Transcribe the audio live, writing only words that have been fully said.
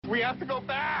We have to go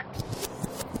back!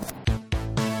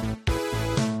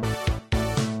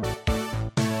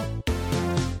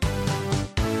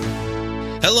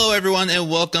 Hello, everyone,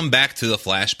 and welcome back to the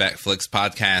Flashback Flicks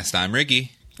podcast. I'm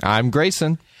Ricky. I'm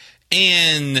Grayson.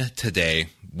 And today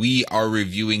we are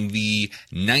reviewing the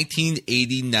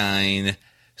 1989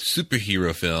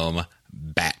 superhero film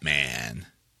Batman.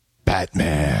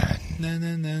 Batman.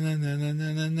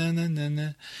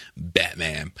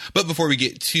 Batman. But before we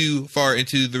get too far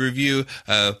into the review,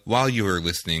 while you are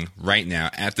listening right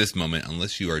now at this moment,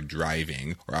 unless you are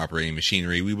driving or operating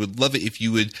machinery, we would love it if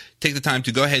you would take the time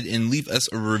to go ahead and leave us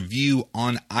a review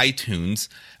on iTunes.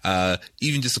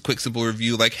 Even just a quick, simple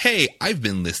review like, hey, I've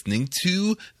been listening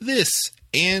to this,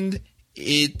 and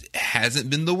it hasn't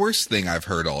been the worst thing I've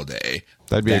heard all day.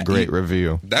 That'd be a great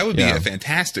review. That would be a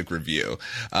fantastic review.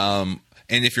 And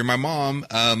if you're my mom,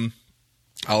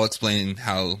 I'll explain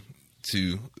how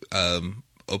to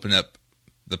open up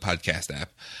the podcast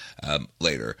app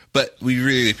later. But we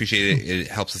really appreciate it. It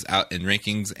helps us out in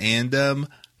rankings, and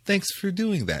thanks for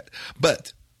doing that.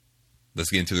 But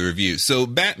let's get into the review. So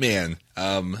Batman,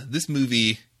 this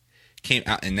movie came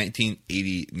out in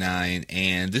 1989,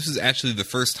 and this was actually the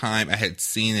first time I had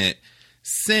seen it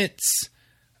since,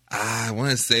 I want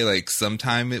to say, like,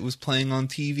 sometime it was playing on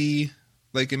TV,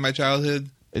 like, in my childhood.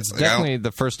 It's like, definitely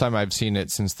the first time I've seen it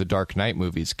since the Dark Knight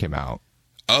movies came out.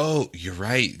 Oh, you're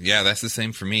right. Yeah, that's the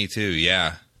same for me, too.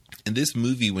 Yeah. And this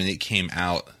movie, when it came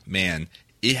out, man,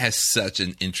 it has such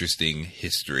an interesting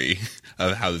history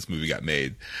of how this movie got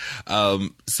made.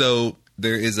 So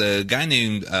there is a guy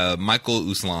named Michael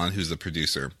Uslan, who's the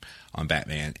producer on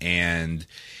Batman, and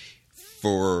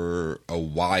for a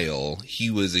while, he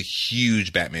was a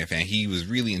huge Batman fan. He was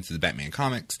really into the Batman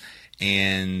comics,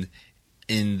 and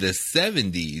in the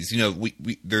 70s, you know,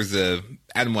 there's a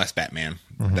Adam West Batman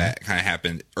that kind of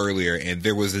happened earlier, and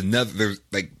there was another,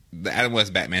 like, the Adam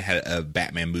West Batman had a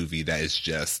Batman movie that is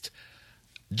just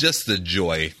a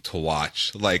joy to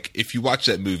watch. Like, if you watch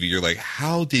that movie, you're like,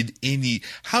 how did any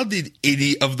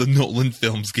of the Nolan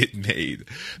films get made?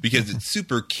 Because it's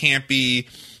super campy.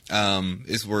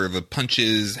 It's where the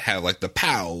punches have like the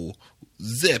pow,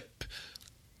 zip,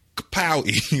 pow,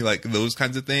 like those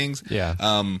kinds of things. Yeah.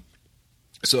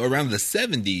 So around the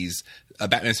 70s,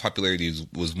 Batman's popularity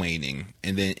was waning,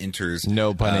 and then enters...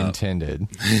 No pun intended.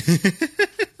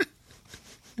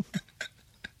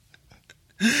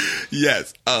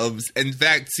 Yes. In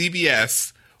fact,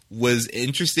 CBS was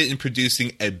interested in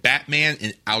producing a Batman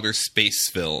in outer space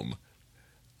film.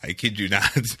 I kid you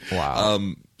not.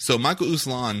 Wow. So Michael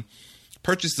Uslan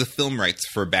purchased the film rights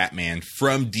for Batman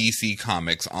from DC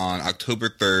Comics on October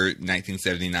 3rd,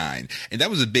 1979. And that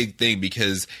was a big thing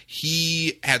because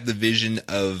he had the vision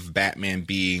of Batman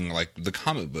being like the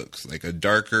comic books, like a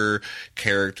darker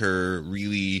character,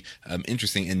 really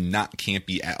interesting and not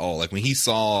campy at all. Like when he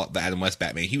saw the Adam West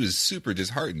Batman, he was super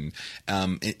disheartened.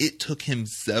 And it took him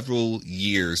several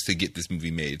years to get this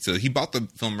movie made. So he bought the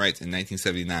film rights in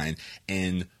 1979,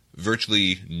 and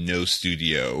virtually no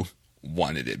studio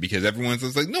wanted it because everyone's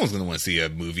just like, no one's going to want to see a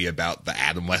movie about the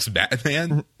Adam West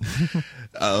Batman.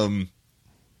 And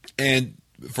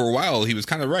for a while, he was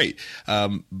kind of right.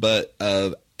 But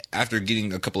after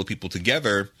getting a couple of people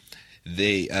together,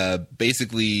 they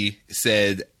basically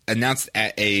announced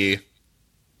at a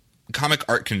comic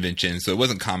art convention. So it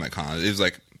wasn't Comic-Con. It was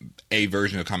like a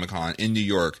version of Comic-Con in New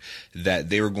York that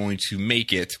they were going to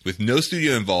make it with no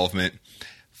studio involvement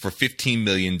for $15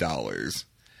 million.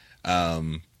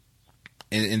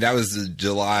 And that was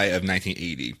July of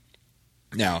 1980.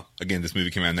 Now, again, this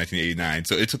movie came out in 1989,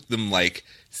 so it took them like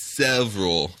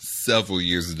several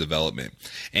years of development.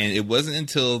 And it wasn't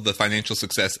until the financial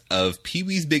success of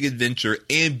Pee-wee's Big Adventure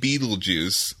and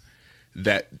Beetlejuice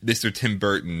that Mr. Tim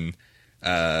Burton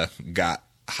got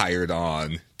hired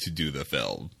on to do the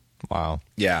film. Wow.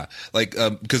 Yeah. Like,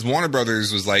 because Warner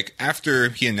Brothers was like, after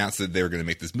he announced that they were going to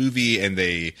make this movie and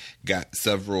they got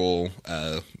several,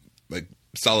 like,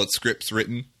 solid scripts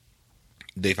written,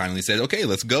 they finally said, okay,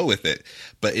 let's go with it.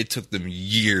 But it took them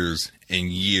years and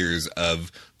years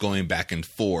of going back and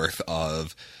forth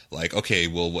of like, okay,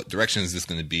 well, what direction is this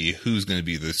going to be? Who's going to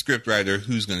be the script writer?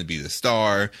 Who's going to be the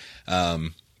star?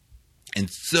 And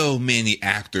so many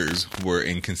actors were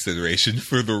in consideration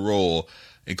for the role,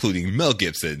 including Mel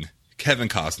Gibson, Kevin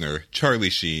Costner, Charlie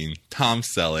Sheen, Tom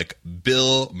Selleck,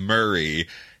 Bill Murray,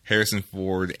 Harrison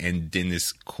Ford, and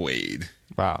Dennis Quaid.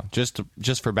 Wow. Just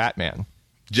for Batman.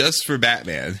 Just for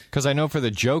Batman. Because I know for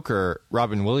the Joker,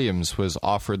 Robin Williams was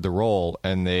offered the role,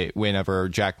 and whenever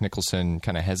Jack Nicholson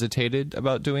kind of hesitated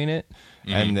about doing it,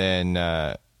 and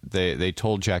then they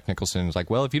told Jack Nicholson, it was like,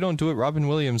 well, if you don't do it, Robin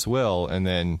Williams will. And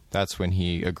then that's when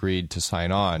he agreed to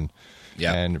sign on.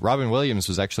 Yeah. And Robin Williams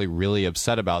was actually really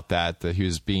upset about that he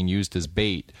was being used as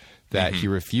bait, that he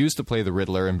refused to play the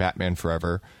Riddler in Batman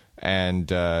Forever, and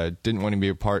didn't want to be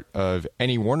a part of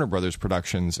any Warner Brothers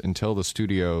productions until the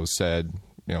studio said,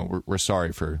 we're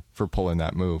sorry for pulling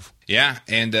that move. Yeah,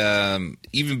 and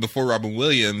even before Robin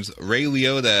Williams, Ray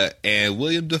Liotta and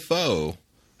William Dafoe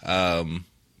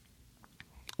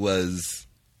was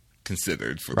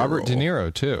considered for Robert the De role.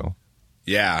 Niro, too.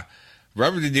 Yeah.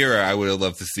 Robert De Niro, I would have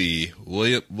loved to see.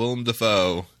 Willem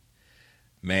Dafoe,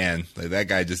 man, like that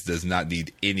guy just does not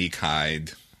need any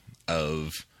kind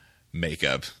of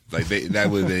makeup. Like that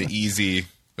would have been easy.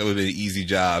 That would have been an easy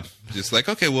job. Just like,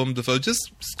 okay, Willem Dafoe,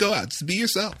 just go out, just be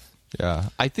yourself. Yeah,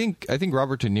 I think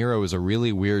Robert De Niro is a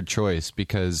really weird choice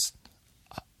because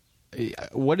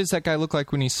what does that guy look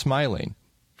like when he's smiling?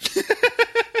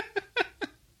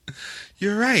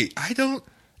 You're right.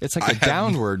 It's like a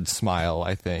downward smile,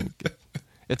 I think.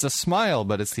 It's a smile,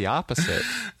 but it's the opposite.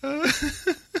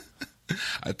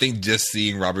 I think just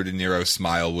seeing Robert De Niro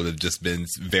smile would have just been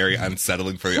very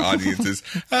unsettling for the audiences.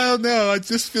 Oh no, it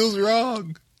just feels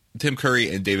wrong. Tim Curry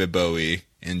and David Bowie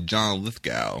and John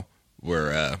Lithgow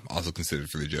were also considered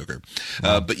for the Joker.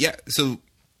 But yeah, so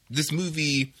this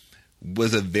movie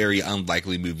was a very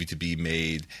unlikely movie to be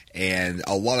made, and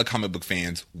a lot of comic book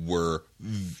fans were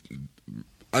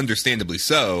understandably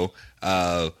so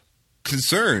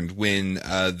concerned when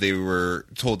they were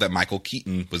told that Michael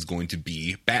Keaton was going to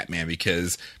be Batman,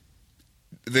 because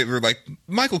they were like,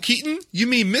 Michael Keaton? You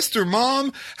mean Mr.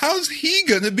 Mom? How's he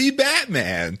going to be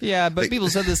Batman? Yeah, but people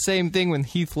said the same thing when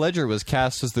Heath Ledger was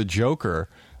cast as the Joker.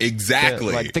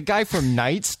 Exactly. Like the guy from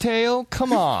Knight's Tale?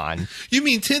 Come on. You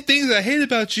mean 10 Things I Hate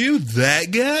About You? That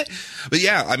guy? But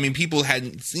yeah, I mean, people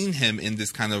hadn't seen him in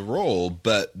this kind of role,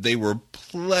 but they were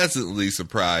pleasantly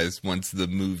surprised once the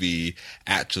movie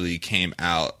actually came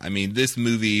out. I mean, this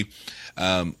movie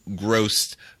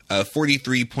grossed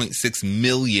 $43.6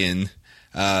 million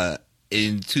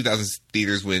in 2000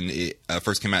 theaters when it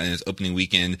first came out in its opening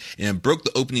weekend, and it broke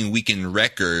the opening weekend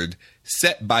record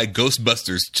set by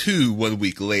Ghostbusters 2 1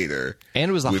 week later. And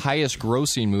it was the highest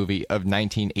grossing movie of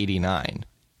 1989.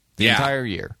 The entire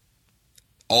year.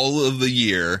 All of the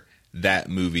year that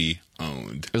movie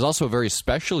owned. It was also a very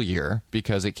special year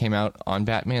because it came out on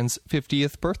Batman's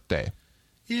 50th birthday.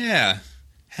 Yeah.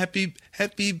 Happy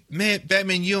man,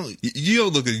 Batman, you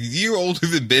don't look a year older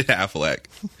than Ben Affleck.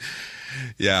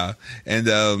 Yeah. And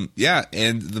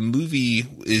and the movie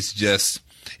is just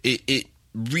it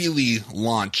really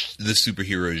launched the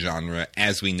superhero genre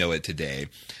as we know it today,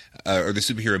 or the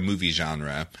superhero movie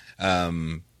genre.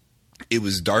 It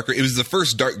was darker. It was the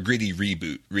first dark, gritty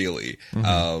reboot, really,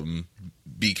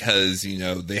 because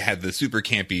they had the super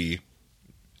campy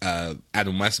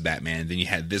Adam West Batman. Then you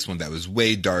had this one that was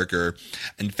way darker.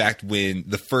 In fact, when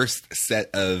the first set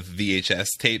of VHS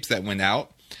tapes that went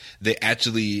out, they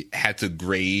actually had to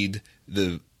grade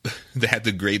the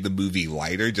movie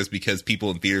lighter, just because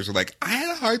people in theaters were like, I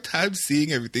had a hard time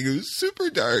seeing everything. It was super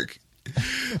dark.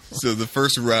 So the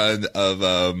first run of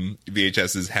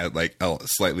VHSs had like a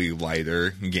slightly lighter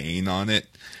gain on it.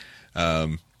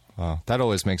 Wow, that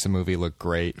always makes a movie look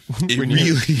great. It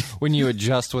when you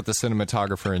adjust what the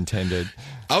cinematographer intended.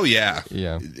 Oh yeah.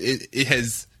 Yeah. It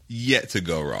has yet to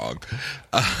go wrong.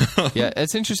 Yeah,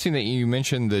 it's interesting that you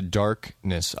mentioned the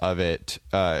darkness of it.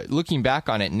 Looking back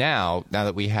on it now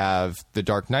that we have the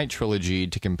Dark Knight trilogy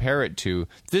to compare it to,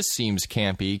 this seems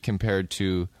campy compared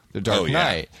to the Dark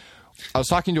Knight. I was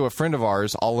talking to a friend of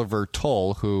ours, Oliver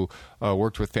Tull, who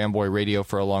worked with Fanboy Radio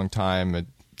for a long time,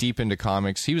 deep into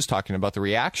comics. He was talking about the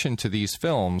reaction to these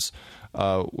films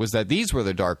was that these were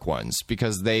the dark ones,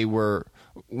 because they were,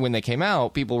 when they came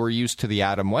out, people were used to the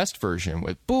Adam West version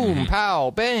with boom,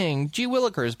 pow, bang, gee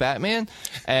willikers, Batman.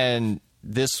 And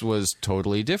this was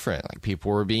totally different. Like,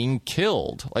 people were being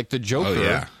killed. Like, the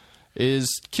Joker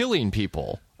is killing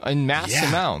people in mass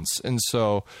amounts. And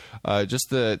so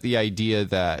just the idea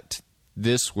that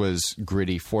this was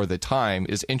gritty for the time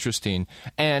is interesting.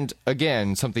 And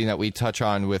again, something that we touch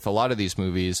on with a lot of these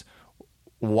movies,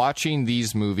 watching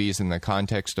these movies in the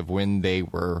context of when they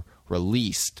were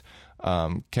released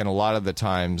can a lot of the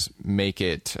times make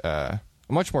it a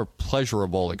much more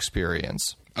pleasurable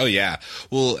experience. Oh, yeah.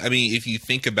 Well, I mean, if you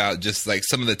think about just like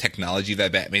some of the technology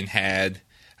that Batman had,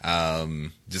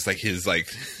 just like his, like,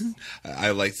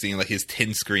 I like seeing like his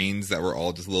 10 screens that were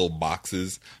all just little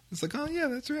boxes. It's like, oh yeah,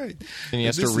 that's right. And he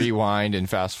has to rewind and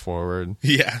fast forward.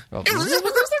 Yeah. Well,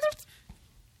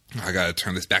 I gotta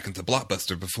turn this back into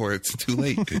Blockbuster before it's too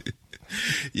late.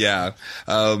 Yeah.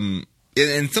 And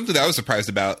something that I was surprised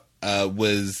about,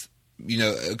 was,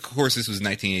 of course this was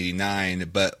 1989,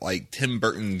 but like Tim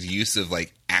Burton's use of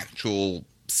like actual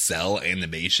cell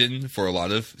animation for a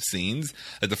lot of scenes.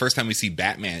 Like the first time we see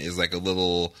Batman is like a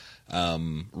little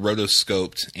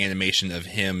rotoscoped animation of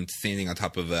him standing on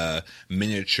top of a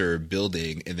miniature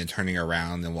building and then turning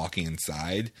around and walking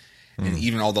inside. And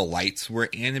even all the lights were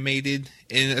animated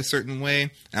in a certain way.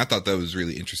 And I thought that was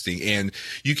really interesting. And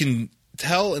you can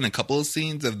tell in a couple of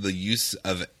scenes of the use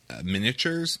of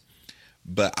miniatures,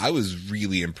 but I was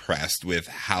really impressed with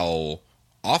how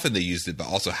often they used it, but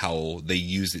also how they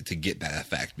used it to get that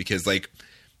effect. Because like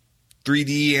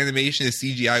 3D animation as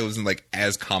CGI wasn't like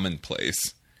as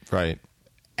commonplace, right,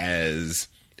 as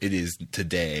it is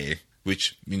today.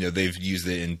 Which, they've used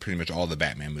it in pretty much all the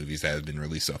Batman movies that have been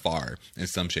released so far in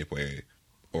some shape, way,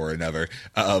 or another.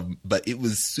 But it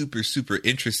was super, super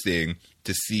interesting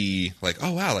to see, like,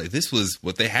 oh, wow, like, this was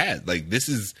what they had. Like, this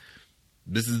is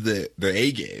their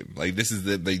A game. Like, this is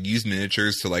they use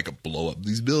miniatures to, like, blow up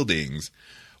these buildings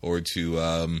or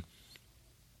to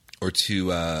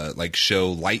like,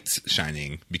 show lights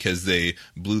shining because they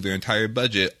blew their entire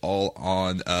budget all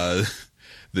on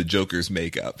the Joker's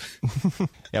makeup.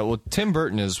 Yeah, well, Tim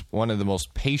Burton is one of the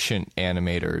most patient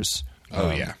animators.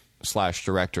 /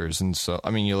 directors. And so,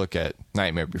 I mean, you look at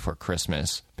Nightmare Before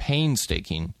Christmas,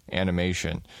 painstaking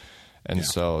animation. And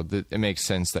so it makes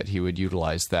sense that he would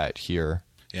utilize that here.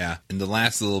 Yeah. And the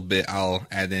last little bit I'll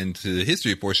add into the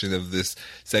history portion of this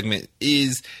segment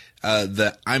is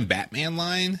the I'm Batman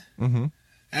line. Mm-hmm.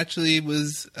 Actually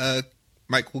was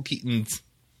Michael Keaton's,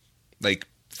 like,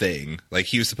 thing. Like,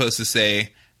 he was supposed to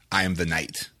say, I am the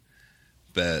Knight.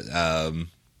 But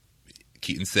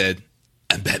Keaton said,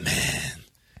 I'm Batman.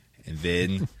 And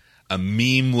then a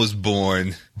meme was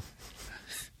born.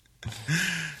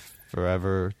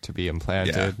 Forever to be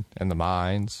implanted in the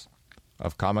minds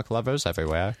of comic lovers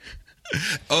everywhere.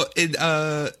 Oh, and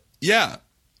yeah.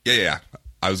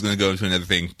 I was going to go into another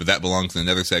thing, but that belongs in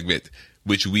another segment,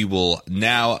 which we will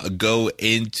now go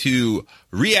into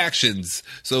reactions.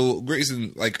 So,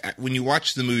 Grayson, like, when you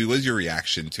watched the movie, what was your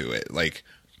reaction to it? Like,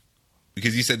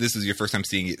 because you said this is your first time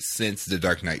seeing it since the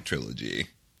Dark Knight trilogy.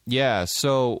 Yeah,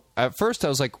 so at first I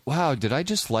was like, wow, did I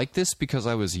just like this because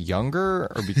I was younger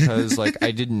or because, like, I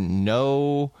didn't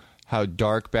know how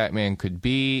dark Batman could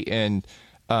be? And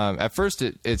at first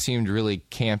it seemed really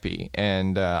campy,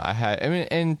 and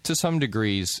and to some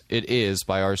degrees it is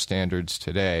by our standards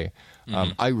today.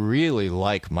 I really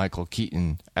like Michael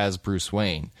Keaton as Bruce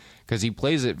Wayne because he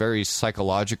plays it very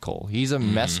psychological. He's a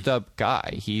messed up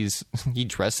guy. He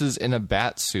dresses in a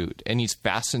bat suit, and he's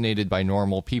fascinated by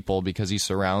normal people because he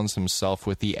surrounds himself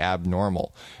with the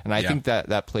abnormal. And I think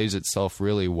that plays itself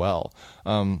really well.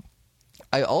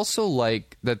 I also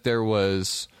like that there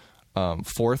was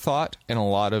forethought in a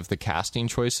lot of the casting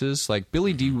choices. Like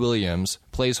Billy D. Williams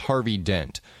plays Harvey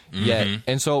Dent.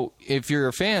 And so if you're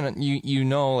a fan, you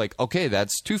know, like, okay,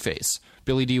 that's Two-Face.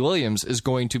 Billy D. Williams is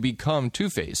going to become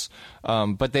Two-Face.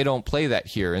 But they don't play that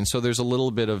here. And so there's a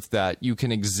little bit of that. You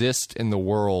can exist in the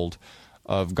world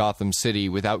of Gotham City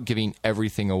without giving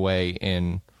everything away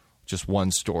in just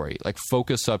one story. Like,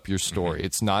 focus up your story.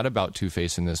 It's not about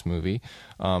Two-Face in this movie,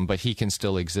 but he can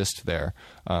still exist there.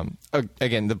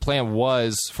 Again, the plan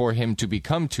was for him to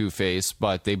become Two-Face,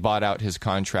 but they bought out his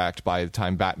contract by the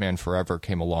time Batman Forever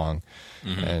came along,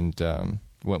 and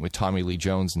went with Tommy Lee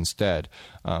Jones instead.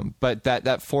 But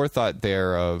that forethought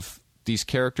there of these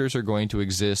characters are going to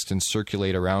exist and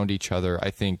circulate around each other,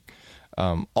 I think,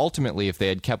 ultimately, if they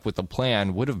had kept with the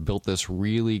plan, would have built this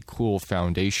really cool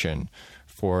foundation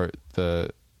for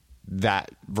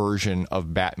that version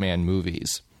of Batman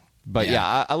movies. But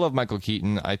I love Michael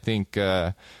Keaton. I think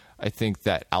that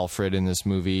Alfred in this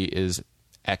movie is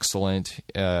excellent.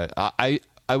 I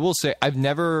will say I've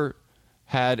never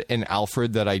had an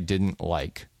Alfred that I didn't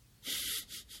like.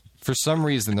 For some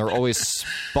reason, they're always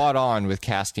spot on with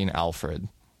casting Alfred.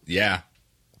 Yeah.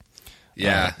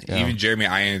 Even Jeremy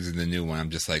Irons in the new one, I'm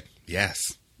just like, yes.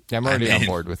 Yeah, I'm already on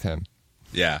board with him.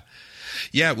 Yeah.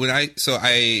 When I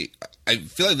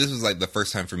feel like this was like the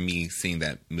first time for me seeing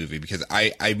that movie because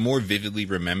I more vividly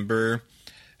remember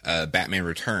Batman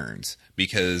Returns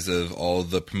because of all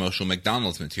the promotional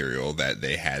McDonald's material that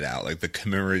they had out, like the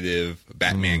commemorative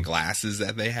Batman glasses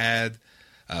that they had,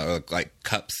 like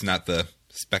cups, not the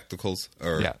spectacles.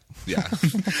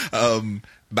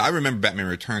 But I remember Batman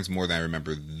Returns more than I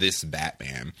remember this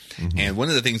Batman. And one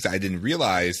of the things that I didn't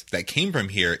realize that came from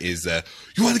here is,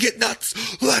 you want to get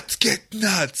nuts? Let's get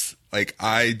nuts. Like,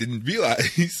 I didn't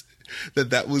realize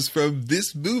that was from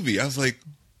this movie. I was like,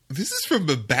 this is from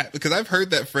the bat, because I've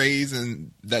heard that phrase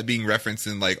and that being referenced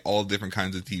in like all different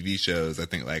kinds of TV shows. I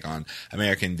think like on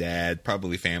American Dad,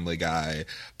 probably Family Guy.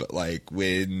 But like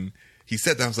when he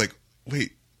said that, I was like,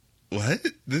 wait, what?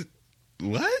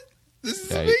 What? This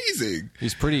is amazing.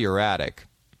 He's pretty erratic.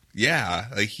 Yeah,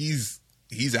 like he's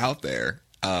out there.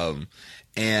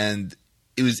 And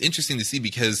it was interesting to see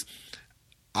because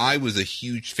I was a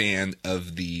huge fan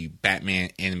of the Batman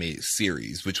animated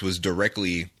series, which was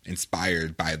directly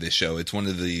inspired by this show. It's one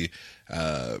of the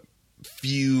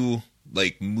few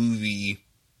like movie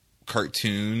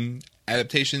cartoon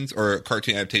adaptations or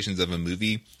cartoon adaptations of a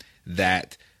movie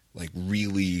that like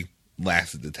really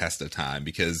lasted the test of time,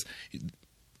 because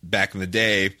back in the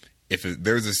day, if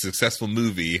there was a successful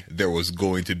movie, there was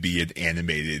going to be an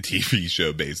animated TV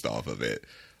show based off of it.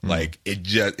 Like it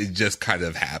just kind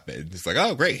of happened. It's like,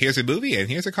 oh great, here's a movie and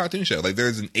here's a cartoon show. Like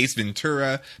there's an Ace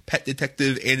Ventura Pet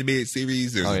Detective animated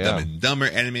series. There's a Dumb and Dumber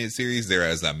animated series. There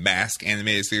is a Mask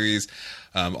animated series,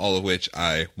 all of which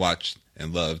I watched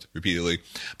and loved repeatedly.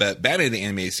 But Batman the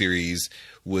animated series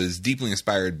was deeply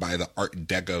inspired by the Art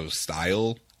Deco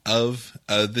style of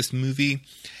this movie,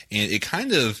 and it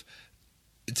kind of,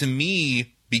 to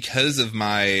me, because of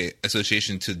my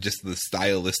association to just the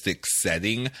stylistic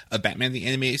setting of Batman the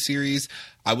Animated Series,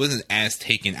 I wasn't as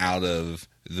taken out of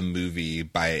the movie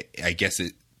by, I guess,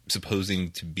 it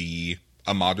supposing to be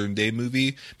a modern day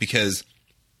movie, because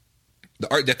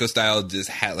the Art Deco style just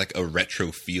had like a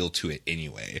retro feel to it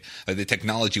anyway. Like the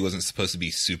technology wasn't supposed to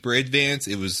be super advanced.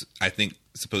 It was, I think,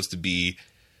 supposed to be,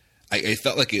 I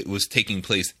felt like it was taking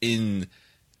place in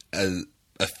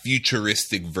a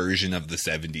futuristic version of the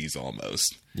 70s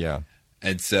almost. Yeah.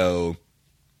 And so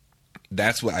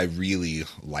that's what I really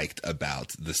liked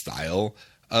about the style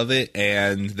of it.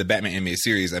 And the Batman animated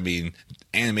series, I mean,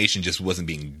 animation just wasn't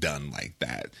being done like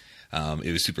that.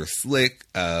 It was super slick.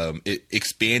 It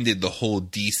expanded the whole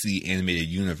DC animated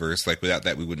universe. Like without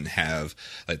that, we wouldn't have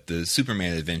like the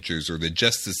Superman adventures or the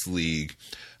Justice League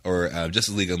or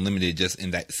Justice League Unlimited just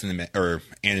in that cinema or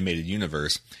animated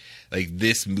universe. Like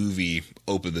this movie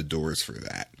opened the doors for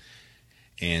that.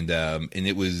 And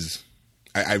it was,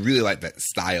 I really liked that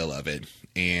style of it.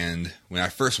 And when I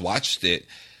first watched it,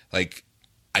 like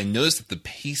I noticed that the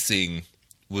pacing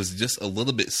was just a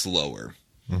little bit slower.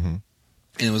 Mm-hmm.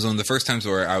 And it was one of the first times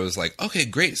where I was like, okay,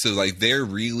 great. So like they're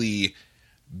really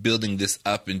building this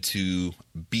up into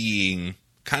being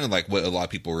kind of like what a lot of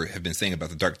people have been saying about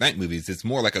the Dark Knight movies. It's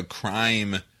more like a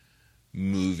crime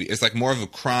movie. It's like more of a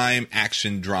crime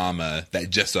action drama that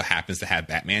just so happens to have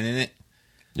Batman in it.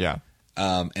 Yeah.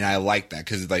 And I like that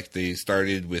because like they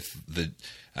started with the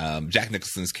Jack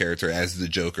Nicholson's character as the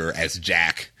Joker, as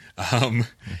Jack,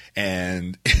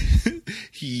 and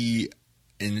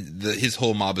his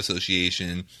whole mob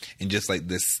association and just like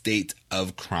the state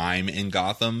of crime in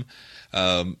Gotham.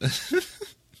 I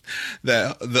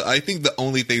think the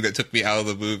only thing that took me out of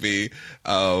the movie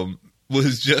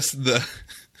was just the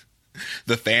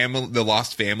family, the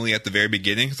lost family at the very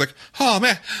beginning. It's like, oh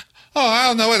man, I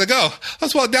don't know where to go.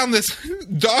 Let's walk down this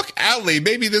dark alley.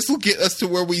 Maybe this will get us to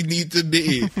where we need to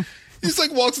be. He's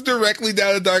like walks directly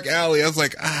down a dark alley. I was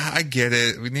like, I get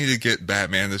it. We need to get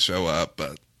Batman to show up,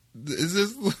 but is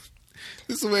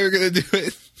this the way we're gonna do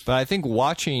it? But I think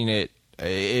watching it,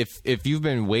 if you've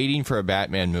been waiting for a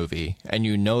Batman movie and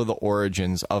you know the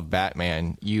origins of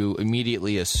Batman, you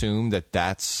immediately assume that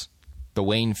that's the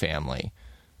Wayne family.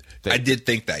 I did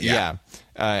think that, yeah.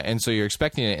 And so you're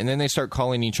expecting it, and then they start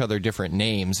calling each other different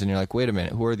names, and you're like, wait a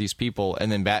minute, who are these people?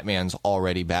 And then Batman's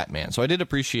already Batman. So I did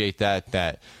appreciate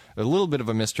that a little bit of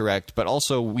a misdirect, but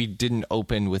also we didn't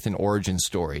open with an origin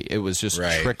story. It was just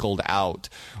trickled out,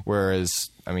 whereas,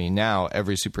 I mean, now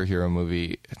every superhero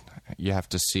movie, you have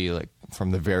to see, like, from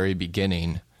the very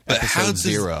beginning, episode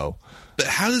 0. But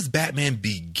how does Batman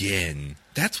begin?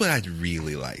 That's what I'd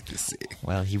really like to see.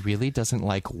 Well, he really doesn't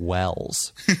like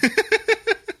wells.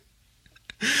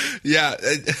 Yeah.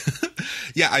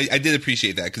 I did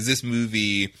appreciate that because this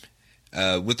movie,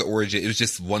 with the origin, it was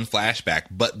just one flashback,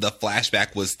 but the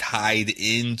flashback was tied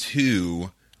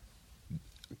into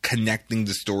connecting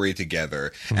the story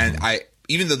together. Mm-hmm. And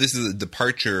even though this is a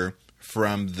departure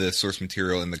from the source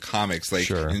material in the comics, like,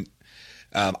 sure.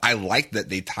 I like that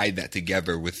they tied that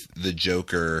together with the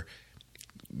Joker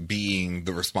being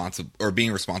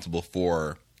responsible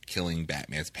for killing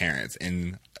Batman's parents,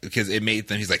 and because it made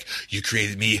them, he's like, you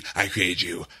created me, I created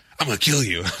you, I'm gonna kill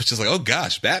you. I was just like, oh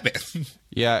gosh, Batman.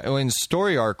 Yeah, and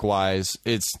story arc wise,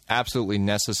 it's absolutely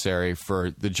necessary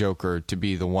for the Joker to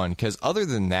be the one, because other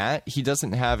than that, he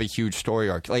doesn't have a huge story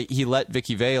arc. Like, he let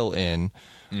Vicky Vale in,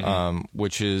 mm-hmm.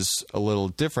 Which is a little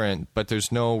different, but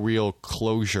there's no real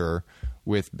closure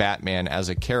with Batman as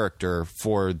a character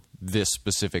for this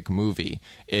specific movie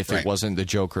if it wasn't the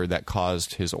Joker that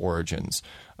caused his origins.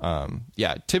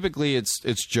 Typically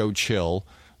it's Joe Chill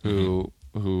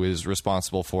who is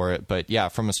responsible for it. But yeah,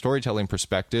 from a storytelling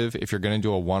perspective, if you're going to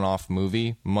do a one-off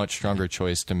movie, much stronger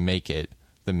choice to make it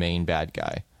the main bad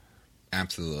guy.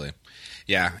 Absolutely.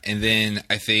 Yeah. And then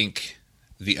I think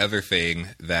the other thing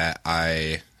that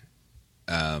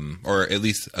or at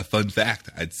least a fun fact,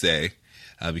 I'd say,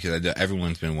 because I know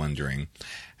everyone's been wondering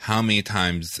how many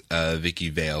times Vicky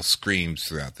Vale screams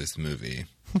throughout this movie.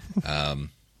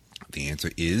 The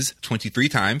answer is 23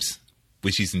 times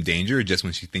when she's in danger, or just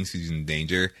when she thinks she's in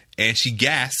danger. And she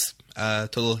gasps a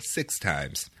total of 6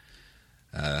 times.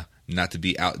 Not to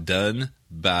be outdone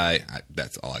by...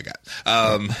 that's all I got.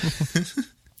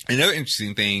 Another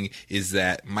interesting thing is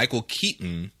that Michael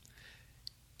Keaton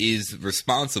is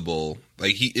responsible.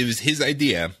 Like, it was his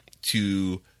idea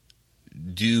to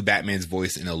do Batman's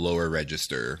voice in a lower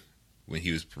register when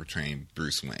he was portraying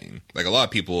Bruce Wayne. Like, a lot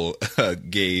of people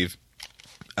gave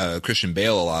Christian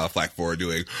Bale a lot of flack for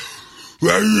doing...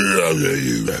 Wait,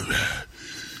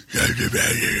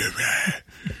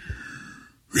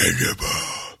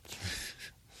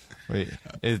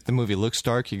 if the movie looks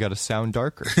dark, you got to sound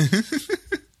darker.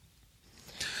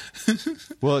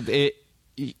 Well, it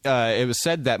was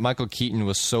said that Michael Keaton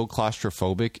was so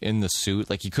claustrophobic in the suit,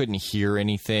 like he couldn't hear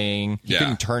anything. He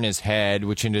couldn't turn his head,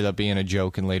 which ended up being a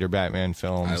joke in later Batman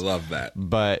films. I love that.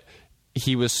 But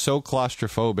he was so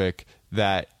claustrophobic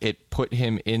that it put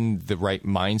him in the right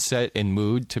mindset and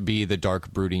mood to be the dark,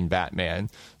 brooding Batman.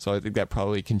 So I think that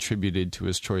probably contributed to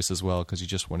his choice as well, because he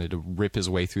just wanted to rip his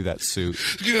way through that suit.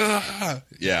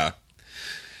 Yeah.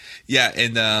 Yeah,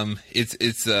 and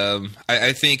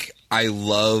I think I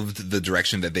loved the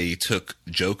direction that they took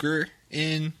Joker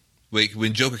in. Like,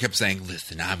 when Joker kept saying,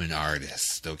 "Listen, I'm an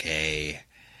artist, okay?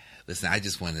 Listen, I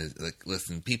just want to,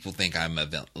 listen, people think I'm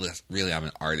really I'm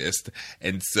an artist."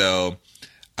 And so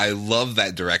I love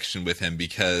that direction with him,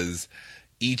 because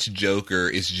each Joker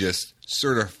is just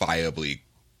certifiably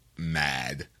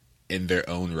mad in their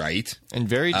own right. In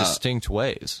very distinct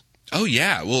ways. Oh,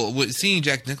 yeah. Well, seeing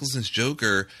Jack Nicholson's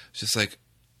Joker, it's just like,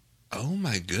 oh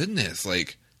my goodness.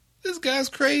 Like, this guy's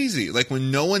crazy. Like, when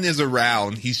no one is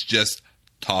around, he's just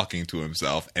talking to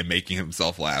himself and making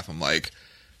himself laugh. I'm like,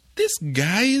 this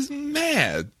guy is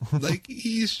mad. Like,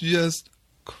 he's just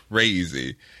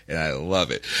crazy. And I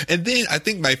love it. And then I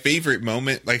think my favorite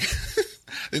moment, like,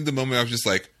 I think the moment I was just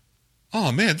like,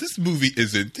 oh man, this movie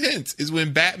is intense, is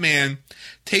when Batman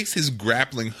takes his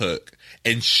grappling hook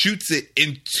and shoots it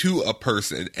into a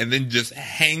person and then just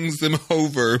hangs them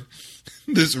over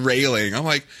this railing. I'm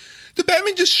like, did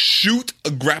Batman just shoot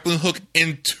a grappling hook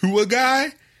into a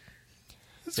guy?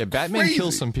 That's Batman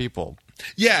kills some people.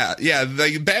 Yeah.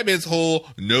 Like, Batman's whole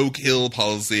no-kill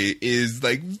policy is,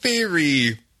 like,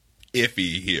 very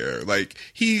iffy here. Like,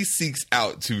 he seeks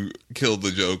out to kill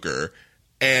the Joker,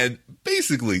 and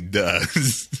basically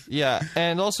does. Yeah,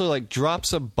 and also, like,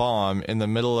 drops a bomb in the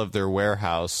middle of their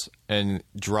warehouse and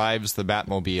drives the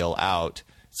Batmobile out.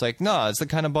 It's like, no, it's the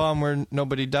kind of bomb where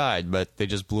nobody died, but they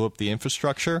just blew up the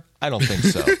infrastructure? I don't think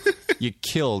so. You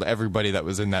killed everybody that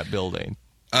was in that building.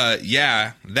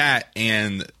 Yeah, that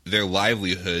and their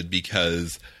livelihood,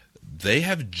 because they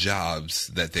have jobs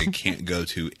that they can't go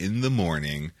to in the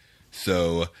morning.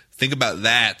 So think about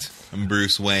that,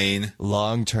 Bruce Wayne.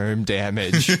 Long-term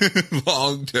damage.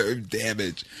 Long-term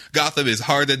damage. Gotham is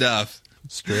hard enough.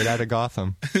 Straight out of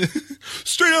Gotham.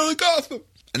 Straight out of Gotham.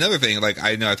 Another thing, like,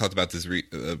 I know I talked about this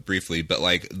briefly, but,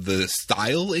 like, the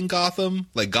style in Gotham,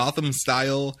 like, Gotham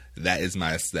style, that is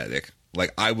my aesthetic.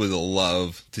 Like, I would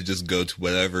love to just go to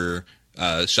whatever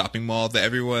shopping mall that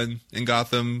everyone in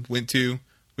Gotham went to,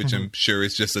 which I'm sure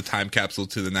is just a time capsule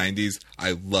to the 90s.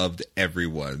 I loved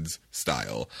everyone's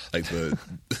style. Like,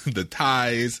 the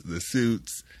ties, the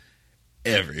suits,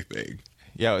 everything.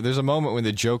 Yeah, there's a moment when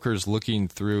the Joker's looking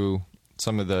through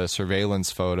some of the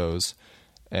surveillance photos,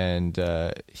 and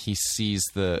he sees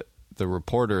the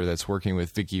reporter that's working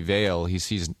with Vicky Vale. He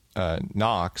sees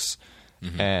Knox,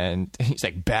 and he's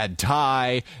like, bad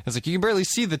tie. It's like, you can barely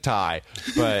see the tie,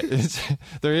 but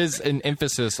there is an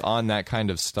emphasis on that kind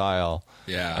of style.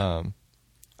 Yeah.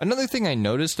 Another thing I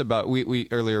noticed about, we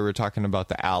earlier were talking about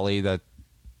the alley that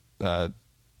the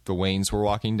Waynes were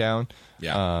walking down.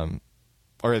 Yeah.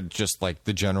 Or just like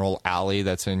the general alley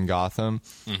that's in Gotham.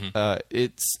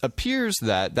 It appears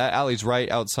that alley's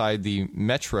right outside the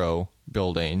Metro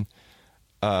building,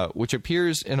 which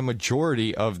appears in a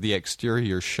majority of the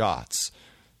exterior shots.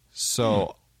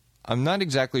 So I'm not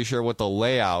exactly sure what the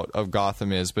layout of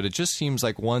Gotham is, but it just seems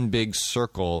like one big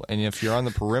circle, and if you're on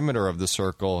the perimeter of the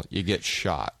circle, you get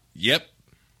shot. Yep.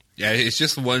 Yeah, it's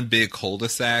just one big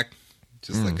cul-de-sac,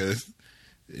 just like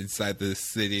inside the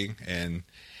city, and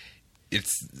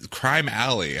it's crime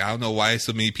alley. I don't know why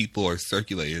so many people are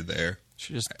circulated there.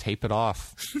 Should just tape it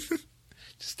off.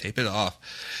 Just tape it off.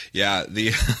 Yeah, the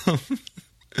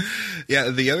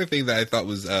other thing that I thought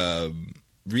was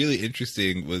really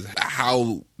interesting was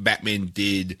how Batman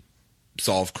did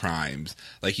solve crimes.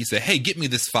 Like he said, "Hey, get me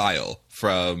this file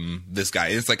from this guy."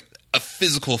 And it's like a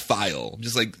physical file.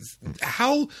 Just like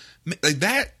how like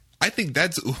that. I think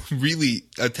that's really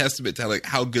a testament to like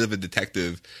how good of a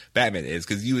detective Batman is,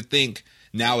 because you would think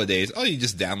nowadays, oh, you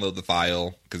just download the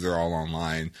file because they're all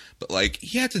online. But like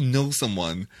he had to know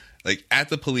someone like at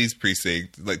the police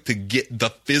precinct like to get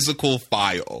the physical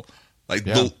file, like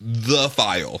the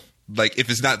file. Like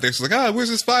if it's not there, it's like, oh, where's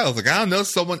this file? It's like, I don't know,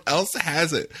 someone else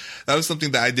has it. That was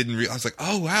something that I didn't realize. I was like,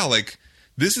 oh wow, like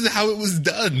this is how it was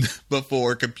done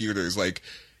before computers. Like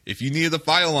if you needed a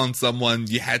file on someone,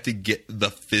 you had to get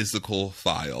the physical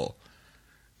file.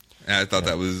 And I thought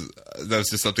that was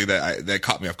just something that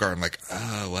caught me off guard. I'm like,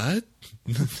 what?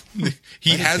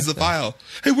 He has the file.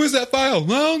 Hey, where's that file?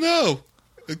 No, no.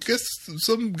 I guess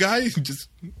some guy just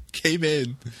came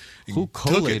in. Who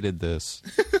collated this?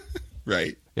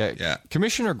 Right. Yeah.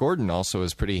 Commissioner Gordon also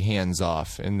is pretty hands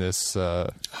off in this. Oh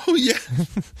yeah.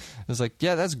 It's like,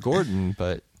 yeah, that's Gordon,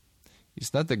 but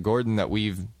he's not the Gordon that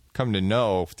we've come to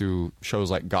know through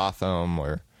shows like Gotham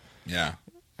or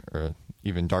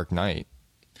even Dark Knight.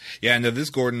 Yeah, no, this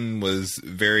Gordon was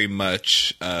very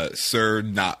much Sir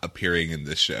not appearing in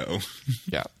this show.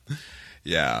 Yeah.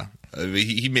 Yeah. I mean,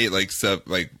 he made like stuff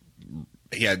like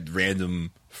he had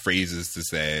random phrases to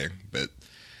say, but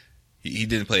he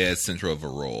didn't play as central of a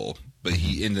role. But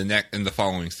he in the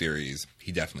following series,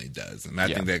 he definitely does, and I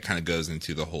think that kind of goes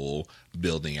into the whole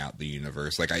building out the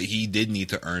universe. Like he did need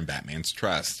to earn Batman's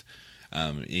trust,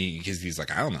 because he's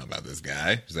like, I don't know about this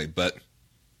guy. He's like, but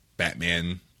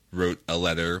Batman wrote a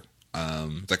letter.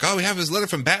 It's like, oh, we have his letter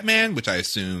from Batman, which I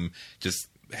assume just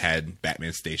had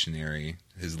Batman stationery,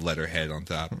 his letterhead on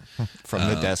top, from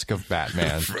the desk of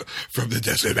Batman. From the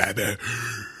desk of Batman.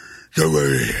 Don't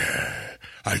worry,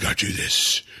 I got you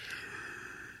this.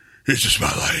 Here's the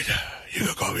spotlight. You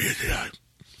can call me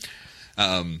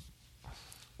anytime.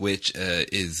 Which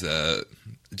is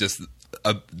just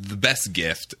the best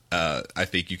gift I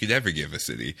think you could ever give a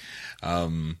city.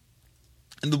 And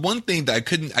the one thing that I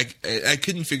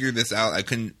couldn't figure this out. I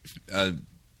couldn't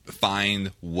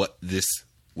find what this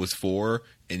was for.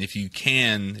 And if you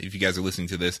guys are listening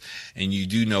to this and you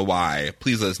do know why,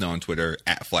 please let us know on Twitter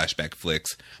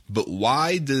 @FlashbackFlix. But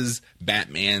why does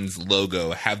Batman's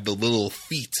logo have the little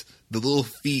feet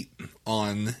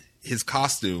on his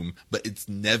costume, but it's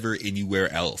never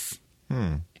anywhere else?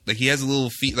 Like he has a little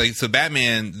feet. Like so,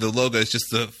 Batman, the logo is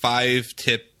just a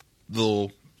 5-tip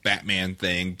little Batman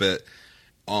thing, but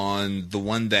on the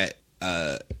one that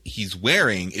he's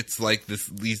wearing, it's like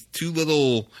these two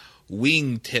little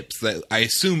wing tips that I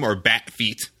assume are bat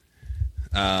feet.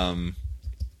 And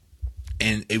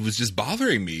it was just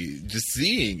bothering me just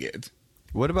seeing it.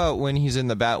 What about when he's in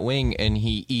the bat wing and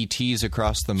he ETs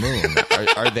across the moon?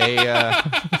 Are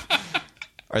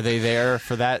they there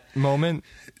for that moment?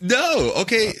 No.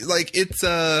 Okay. Like it's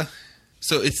so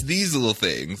it's these little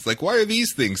things. Like why are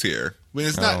these things here when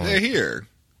it's not? They're here.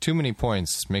 Too many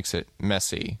points makes it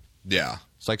messy. Yeah.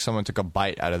 It's like someone took a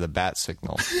bite out of the bat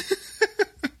signal.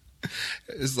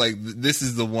 It's like this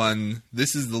is the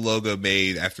logo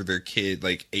made after their kid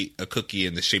like ate a cookie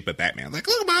in the shape of Batman. Like,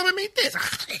 look, Mom, I made this.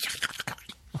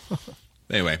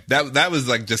 Anyway, that was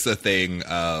like just a thing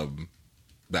that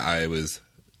I was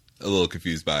a little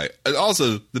confused by. And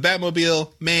also, the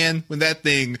Batmobile, man, when the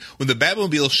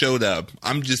Batmobile showed up,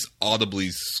 I'm just audibly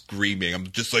screaming. I'm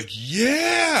just like,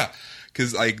 yeah,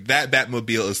 because like that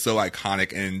Batmobile is so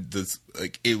iconic, and this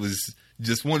like it was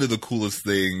just one of the coolest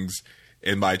things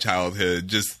in my childhood.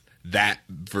 Just that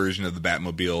version of the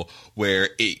Batmobile where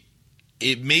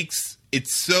it makes it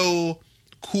so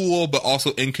cool but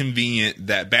also inconvenient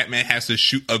that Batman has to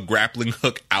shoot a grappling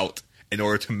hook out in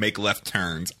order to make left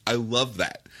turns. I love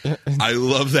that. I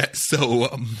love that so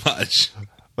much.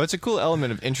 Well, it's a cool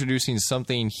element of introducing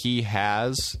something he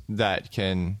has that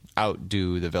can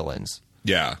outdo the villains.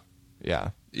 Yeah. Yeah.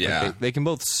 Yeah. Like they can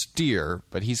both steer,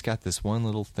 but he's got this one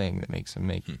little thing that makes him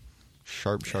make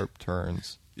sharp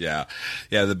turns. Yeah.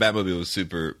 Yeah, the Batmobile was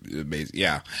super amazing.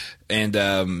 Yeah. And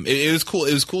it was cool.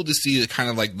 It was cool to see kind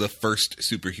of like the first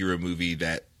superhero movie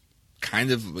that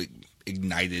kind of like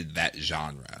ignited that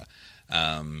genre.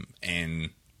 And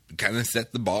kind of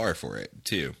set the bar for it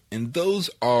too. And those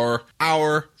are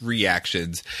our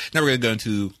reactions. Now we're going to go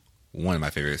into one of my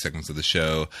favorite segments of the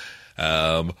show,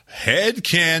 Headcanon.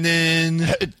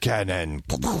 Headcanon.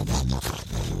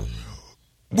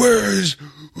 Where's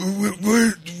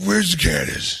the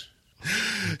cannons?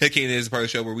 Headcanon is a part of the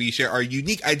show where we share our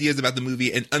unique ideas about the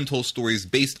movie and untold stories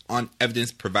based on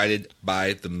evidence provided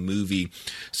by the movie.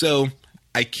 So,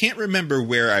 I can't remember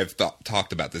where I've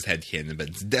talked about this headcanon, but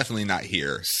it's definitely not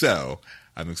here. So,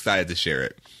 I'm excited to share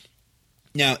it.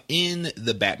 Now, in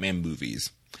the Batman movies,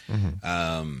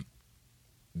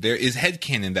 there is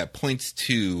headcanon that points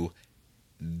to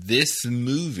this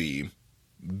movie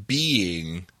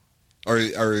being,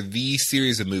 or these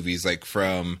series of movies, like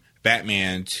from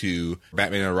Batman to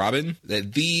Batman and Robin,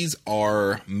 that these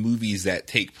are movies that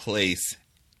take place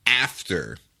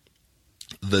after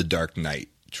the Dark Knight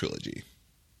trilogy.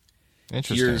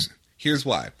 Interesting. Here's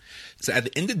why. So at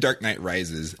the end of Dark Knight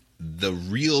Rises, the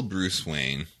real Bruce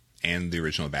Wayne and the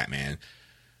original Batman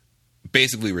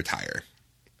basically retire.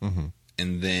 Mm-hmm.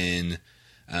 And then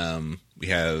we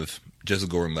have Joseph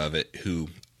Gordon-Levitt, who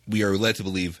we are led to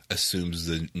believe assumes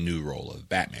the new role of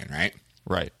Batman, right?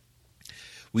 Right.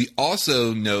 We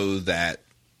also know that...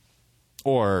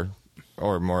 Or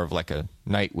more of like a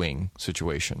Nightwing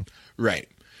situation. Right.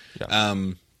 Yeah.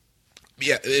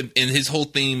 Yeah, and his whole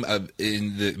theme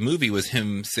in the movie was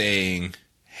him saying,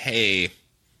 hey,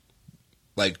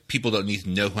 like, people don't need to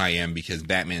know who I am because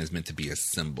Batman is meant to be a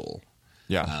symbol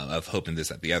of hope and this,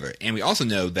 that, the other. And we also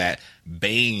know that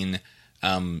Bane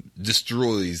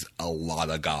destroys a lot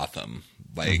of Gotham.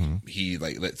 Like, he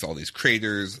lets all these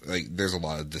craters, like, there's a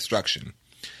lot of destruction.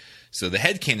 So the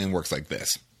headcanon works like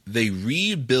this. They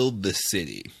rebuild the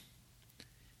city.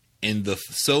 And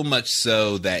so much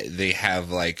so that they have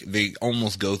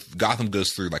Gotham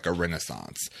goes through like a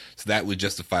renaissance. So that would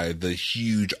justify the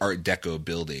huge Art Deco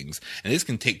buildings. And this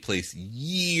can take place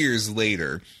years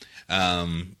later,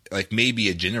 like maybe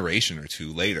a generation or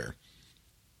two later,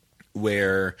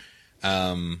 where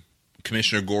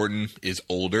Commissioner Gordon is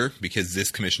older, because this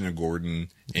Commissioner Gordon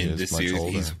in this series,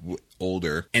 he's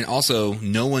older. And also,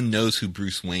 no one knows who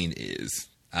Bruce Wayne is.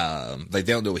 Like,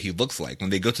 they don't know what he looks like. When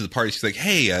they go to the party, she's like,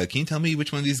 hey, can you tell me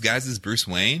which one of these guys is Bruce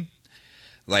Wayne?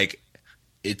 Like,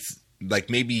 it's like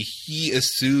maybe he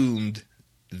assumed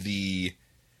the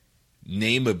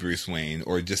name of Bruce Wayne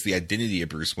or just the identity of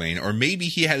Bruce Wayne, or maybe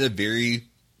he had a very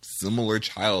similar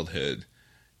childhood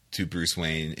to Bruce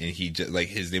Wayne, and he just, like,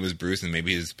 his name was Bruce, and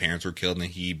maybe his parents were killed, and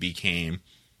he became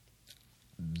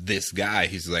this guy.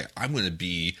 He's like, I'm going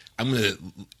to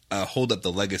hold up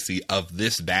the legacy of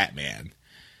this Batman.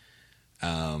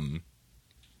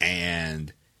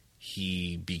 And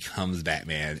he becomes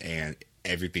Batman, and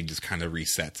everything just kind of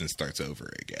resets and starts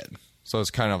over again. So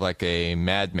it's kind of like a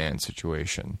Madman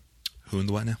situation. Who in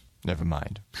the what now? Never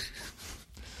mind.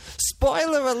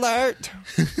 Spoiler alert!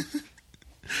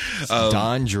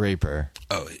 Don Draper.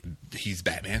 Oh, he's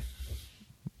Batman?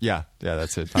 Yeah,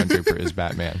 that's it. Don Draper is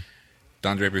Batman.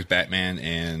 Don Draper's Batman,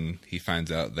 and he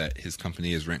finds out that his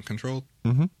company is rent controlled?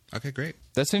 Mm-hmm. Okay, great.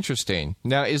 That's interesting.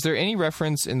 Now, is there any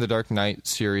reference in the Dark Knight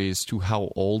series to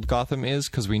how old Gotham is?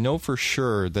 Because we know for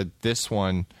sure that this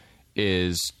one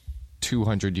is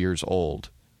 200 years old.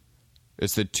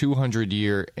 It's the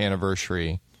 200-year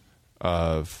anniversary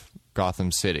of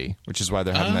Gotham City, which is why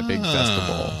they're having that big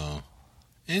festival.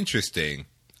 Interesting.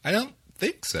 I don't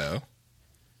think so.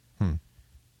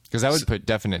 Because that would put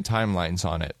definite timelines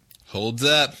on it. Holds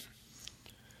up.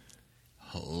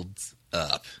 Holds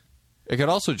up. It could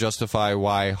also justify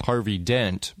why Harvey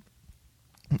Dent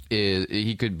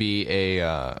he could be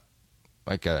the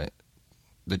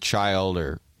child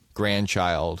or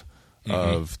grandchild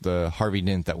of the Harvey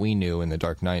Dent that we knew in the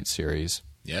Dark Knight series.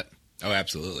 Yep. Oh,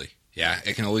 absolutely. Yeah,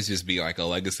 it can always just be like a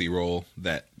legacy role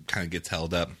that kind of gets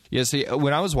held up. Yeah, see,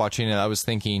 when I was watching it, I was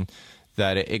thinking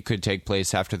that it could take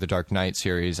place after the Dark Knight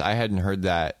series. I hadn't heard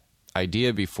that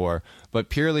idea before, but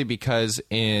purely because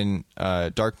in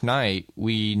Dark Knight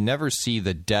we never see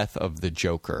the death of the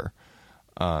Joker,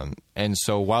 and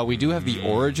so while we do have the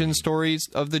origin stories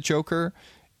of the Joker,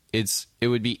 it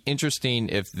would be interesting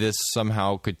if this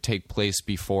somehow could take place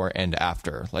before and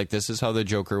after. Like, this is how the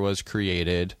Joker was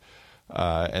created,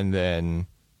 and then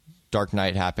Dark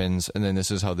Knight happens, and then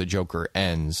this is how the Joker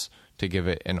ends, to give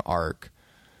it an arc.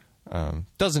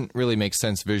 Doesn't really make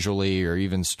sense visually or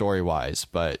even story-wise,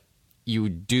 but you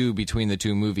do, between the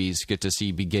two movies, get to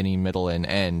see beginning, middle, and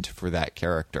end for that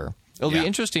character. It'll be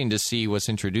interesting to see what's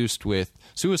introduced with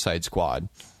Suicide Squad.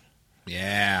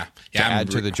 Yeah. To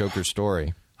add to the Joker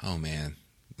story. Oh, man.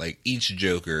 Like, each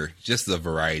Joker, just the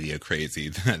variety of crazy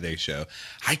that they show.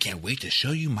 I can't wait to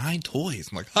show you my toys.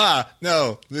 I'm like,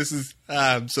 no,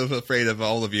 I'm so afraid of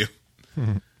all of you.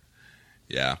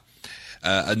 Yeah.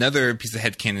 Another piece of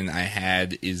headcanon I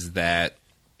had is that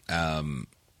You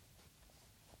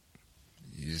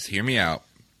just hear me out.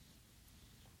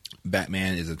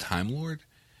 Batman is a Time Lord.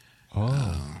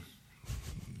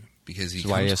 Because that's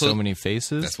why he has so many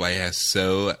faces? That's why he has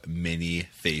so many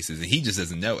faces. And he just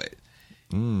doesn't know it.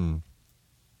 And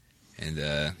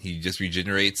he just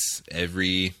regenerates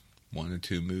every 1 or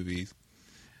 2 movies.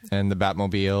 And the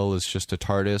Batmobile is just a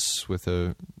TARDIS with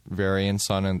a variance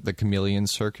on the chameleon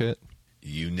circuit?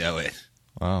 You know it.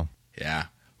 Wow. Yeah.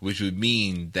 Which would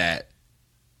mean that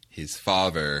his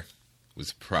father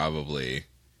was probably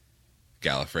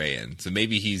Gallifreyan. So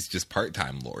maybe he's just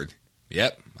part-time Lord.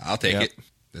 Yep, I'll take it.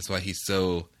 That's why he's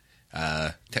so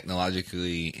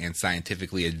technologically and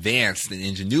scientifically advanced and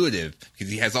ingenuitive.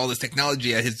 Because he has all this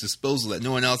technology at his disposal that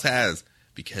no one else has.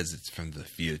 Because it's from the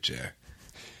future.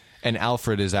 And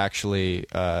Alfred is actually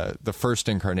the first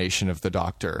incarnation of the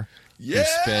Doctor. Yes!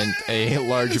 Who spent a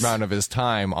large amount of his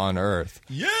time on Earth.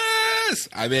 Yes!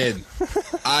 I'm in.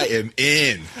 I am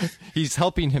in. He's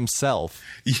helping himself.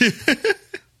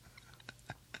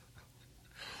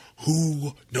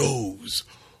 Who knows?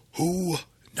 Who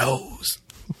knows?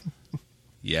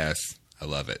 Yes. I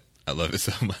love it. I love it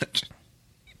so much.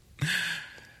 Do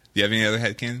you have any other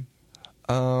headcanon?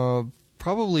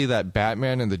 Probably that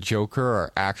Batman and the Joker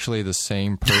are actually the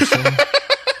same person.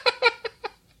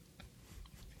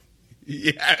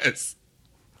 Yes.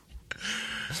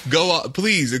 Go on.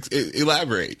 Please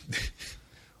elaborate.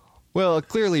 Well,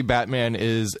 clearly Batman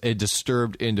is a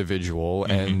disturbed individual,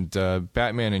 and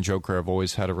Batman and Joker have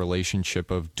always had a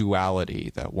relationship of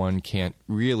duality, that one can't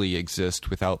really exist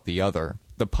without the other.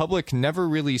 The public never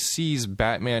really sees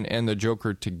Batman and the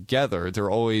Joker together.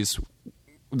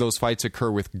 Those fights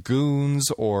occur with goons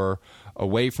or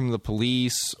away from the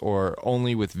police or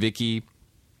only with Vicky,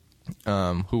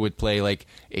 who would play like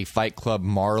a Fight Club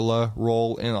Marla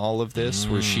role in all of this,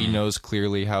 where she knows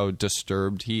clearly how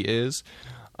disturbed he is.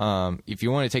 If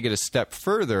you want to take it a step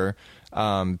further,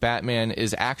 Batman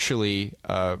is actually,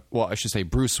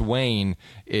 Bruce Wayne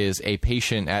is a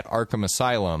patient at Arkham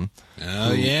Asylum.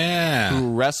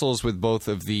 Who wrestles with both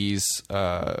of these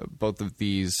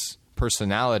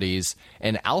personalities,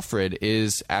 and Alfred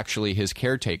is actually his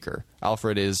caretaker.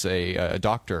 Alfred is a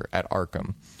doctor at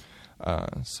Arkham.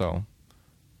 So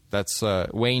that's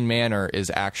Wayne Manor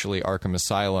is actually Arkham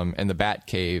Asylum, and the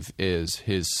Batcave is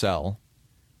his cell.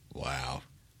 Wow.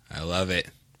 I love it.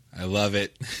 I love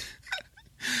it.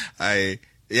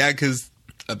 Because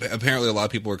apparently a lot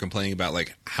of people were complaining about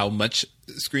like how much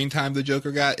screen time the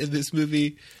Joker got in this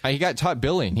movie. He got top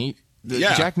billing.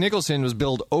 Jack Nicholson was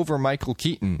billed over Michael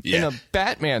Keaton in a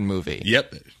Batman movie.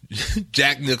 Yep.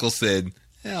 Jack Nicholson,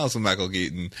 and also Michael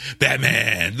Keaton.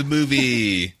 Batman, the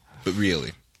movie. But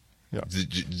really,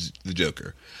 the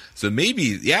Joker. So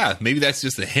maybe that's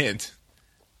just a hint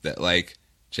that like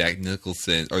Jack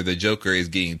Nicholson or the Joker is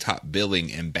getting top billing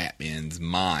in Batman's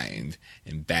mind,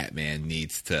 and Batman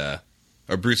needs to,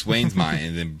 or Bruce Wayne's mind,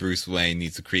 and then Bruce Wayne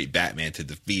needs to create Batman to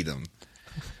defeat him.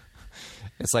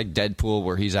 It's like Deadpool,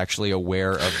 where he's actually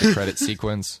aware of the credit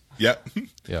sequence. Yep.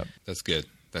 That's good.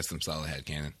 That's some solid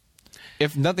headcanon.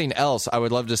 If nothing else, I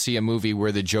would love to see a movie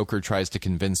where the Joker tries to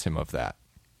convince him of that.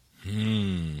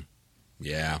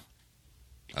 Yeah.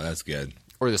 Oh, that's good.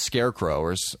 Or the Scarecrow,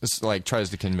 or like tries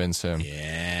to convince him.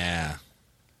 Yeah.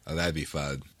 Oh, that'd be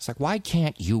fun. It's like, why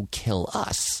can't you kill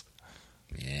us?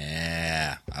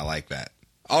 Yeah. I like that.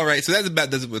 All right, so that about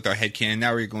does it with our headcanon.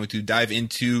 Now we're going to dive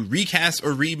into recasts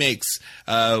or remakes,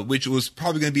 which was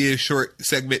probably going to be a short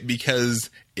segment because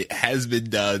it has been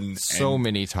done so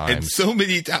many times. And so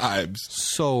many times.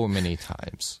 So many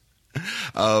times.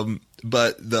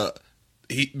 But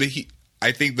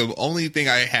I think the only thing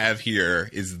I have here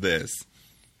is this.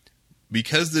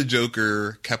 Because the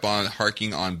Joker kept on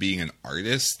harking on being an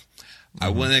artist, I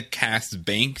want to cast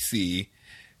Banksy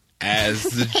as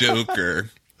the Joker.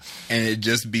 And it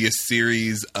just be a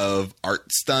series of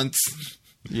art stunts,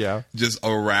 just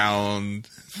around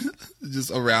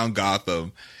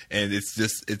Gotham, and it's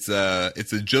a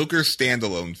Joker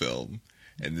standalone film,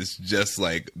 and it's just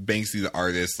like Banksy the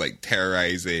artist like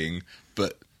terrorizing,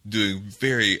 but doing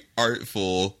very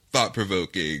artful, thought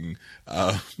provoking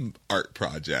art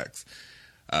projects,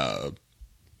 and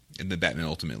then Batman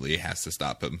ultimately has to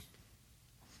stop him.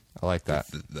 I like that.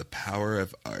 The power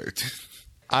of art.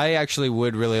 I actually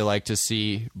would really like to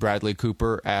see Bradley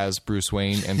Cooper as Bruce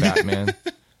Wayne and Batman.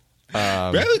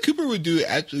 Bradley Cooper would do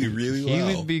actually really well.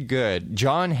 He would be good.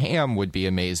 John Hamm would be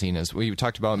amazing. As we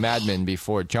talked about Mad Men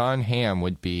before, John Hamm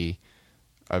would be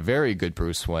a very good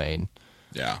Bruce Wayne.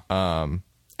 Yeah.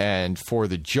 And for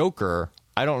the Joker,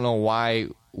 I don't know why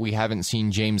we haven't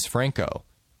seen James Franco.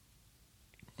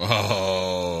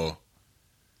 Oh.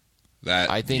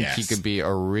 I think he could be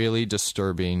a really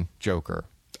disturbing Joker.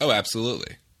 Oh,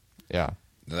 absolutely. Yeah.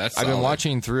 That's I've solid. been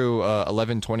watching through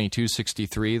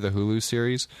 11/22/63, the Hulu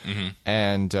series,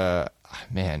 and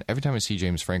man, every time I see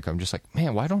James Franco, I'm just like,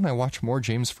 man, why don't I watch more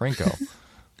James Franco?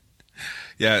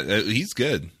 Yeah, he's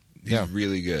good. He's Yeah.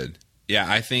 really good. Yeah,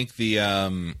 I think the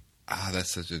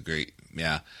that's such a great.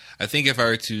 Yeah, I think if I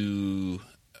were to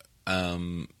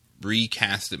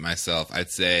recast it myself,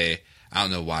 I'd say, I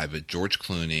don't know why, but George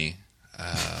Clooney.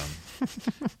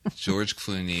 George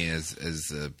Clooney as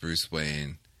Bruce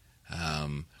Wayne.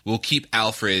 We'll keep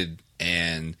Alfred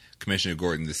and Commissioner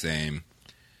Gordon the same.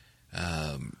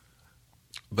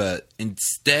 But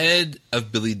instead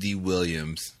of Billy D.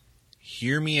 Williams,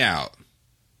 hear me out.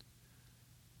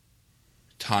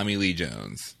 Tommy Lee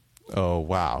Jones. Oh,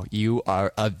 wow. You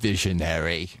are a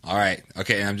visionary. All right.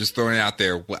 Okay, and I'm just throwing it out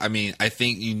there. I mean, I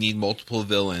think you need multiple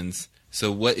villains.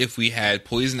 So what if we had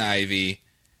Poison Ivy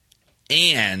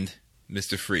and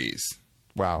Mr. Freeze?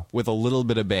 Wow. With a little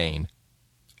bit of Bane.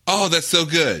 Oh, that's so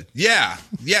good. Yeah.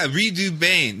 Yeah, redo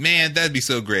Bane. Man, that'd be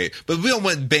so great. But we don't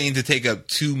want Bane to take up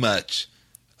too much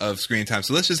of screen time.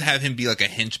 So let's just have him be like a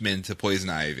henchman to Poison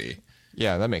Ivy.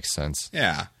 Yeah, that makes sense.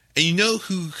 Yeah. And you know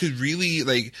who could really,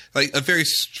 like a very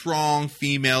strong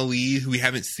female lead who we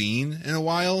haven't seen in a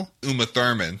while? Uma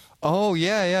Thurman. Oh,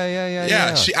 yeah.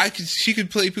 Yeah, she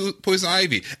could play Poison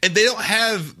Ivy. And they don't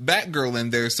have Batgirl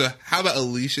in there, so how about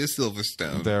Alicia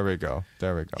Silverstone? There we go.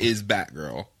 Is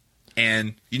Batgirl.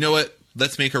 And you know what?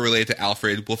 Let's make her related to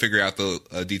Alfred. We'll figure out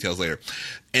the details later.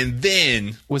 And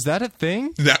then... Was that a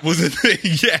thing? That was a thing,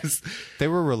 yes. They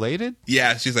were related?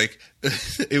 Yeah, she's like...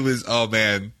 It was... Oh,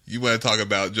 man. You want to talk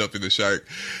about jumping the shark.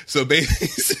 So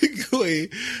basically,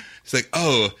 it's like,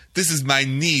 oh, this is my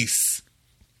niece,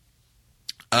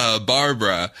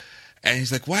 Barbara. And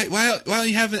he's like, why don't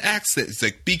you have an accent? It's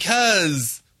like,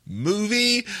 because...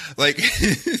 movie, like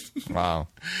Wow.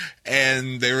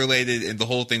 And they related, and the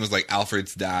whole thing was like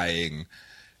Alfred's dying,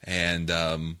 and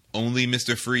only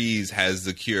Mr. Freeze has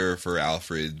the cure for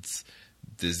Alfred's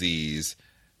disease,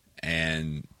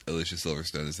 and Alicia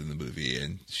Silverstone is in the movie,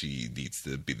 and she needs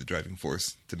to be the driving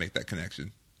force to make that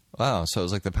connection. Wow, so it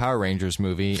was like the Power Rangers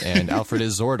movie, and Alfred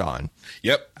is Zordon.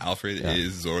 Yep, Alfred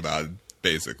is Zordon,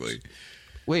 basically.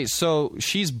 Wait, so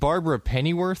she's Barbara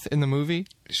Pennyworth in the movie?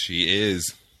 She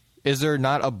is. Is there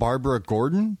not a Barbara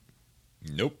Gordon?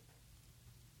 Nope.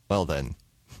 Well then.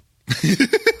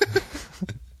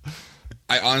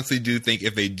 I honestly do think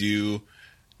if they do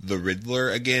the Riddler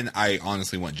again, I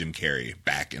honestly want Jim Carrey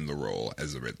back in the role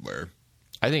as the Riddler.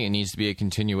 I think it needs to be a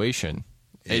continuation.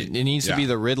 It needs to be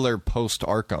the Riddler post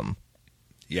Arkham.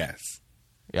 Yes.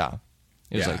 Yeah.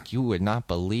 It was like, you would not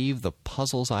believe the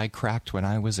puzzles I cracked when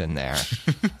I was in there.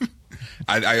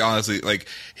 I honestly like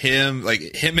him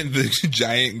in the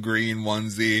giant green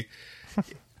onesie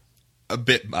a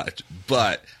bit much,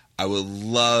 but I would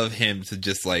love him to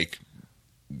just like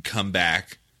come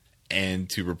back and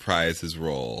to reprise his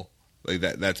role like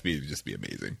that. That to me would just be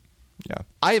amazing. Yeah,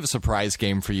 I have a surprise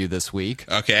game for you this week.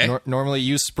 Okay. Normally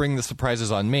you spring the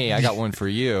surprises on me. I got one for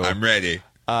you. I'm ready.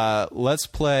 Let's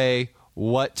play.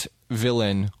 What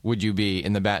villain would you be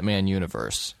in the Batman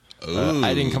universe?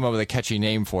 I didn't come up with a catchy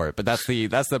name for it, but that's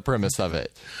the premise of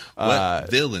it. What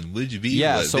villain would you be?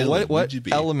 Yeah, so what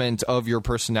element of your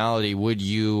personality would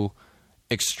you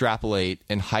extrapolate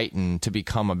and heighten to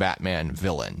become a Batman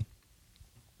villain?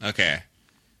 Okay.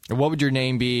 And what would your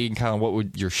name be, and kind of what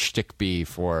would your shtick be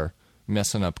for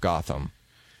messing up Gotham?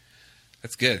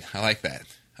 That's good. I like that.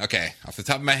 Okay, off the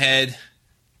top of my head,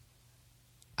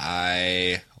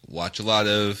 I watch a lot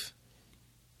of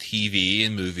TV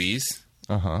and movies.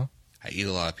 Uh-huh. I eat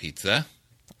a lot of pizza.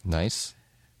 Nice.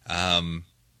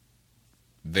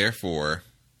 Therefore,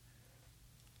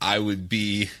 I would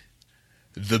be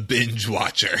the binge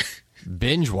watcher.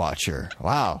 Binge watcher.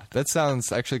 Wow. That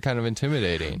sounds actually kind of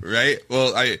intimidating. Right?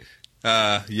 Well, I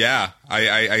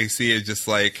see it just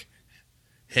like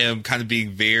him kind of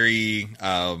being very,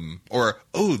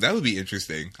 that would be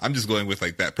interesting. I'm just going with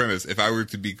like that premise. If I were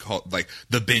to be called like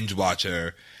the binge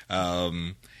watcher,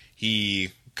 he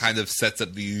kind of sets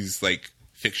up these like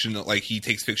fictional, like he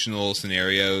takes fictional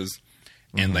scenarios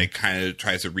and like kind of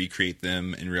tries to recreate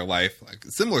them in real life, like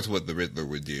similar to what the Riddler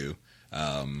would do.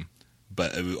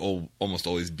 But it would almost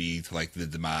always be to like the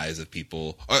demise of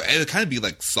people, or it would kind of be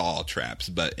like Saw traps,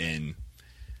 but in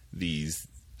these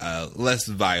less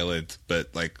violent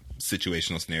but like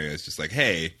situational scenarios. Just like,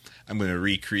 hey, I'm going to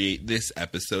recreate this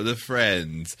episode of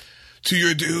Friends to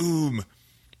your doom.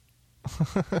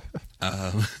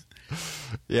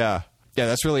 Yeah,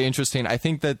 that's really interesting. I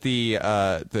think that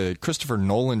the Christopher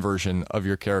Nolan version of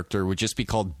your character would just be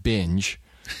called Binge,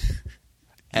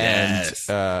 Yes.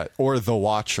 and or The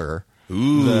Watcher.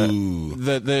 Ooh.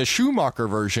 The Schumacher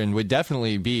version would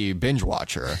definitely be Binge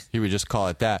Watcher. He would just call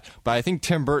it that. But I think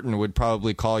Tim Burton would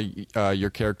probably call your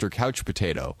character Couch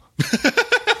Potato.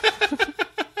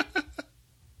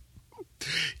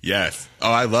 Yes.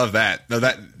 Oh, I love that. No,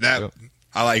 that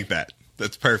I like that.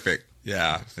 That's perfect.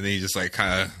 Yeah. And then he just like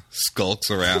kind of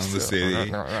skulks around the city.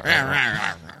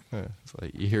 It's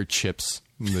like you hear chips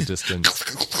in the distance.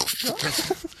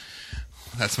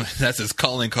 That's his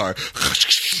calling card.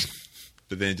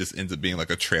 But then it just ends up being like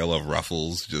a trail of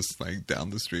Ruffles just like down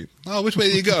the street. Oh, which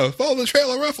way do you go? Follow the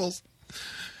trail of Ruffles.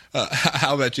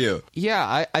 How about you?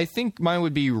 Yeah, I think mine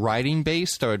would be writing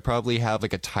based. I would probably have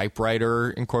like a typewriter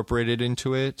incorporated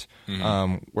into it,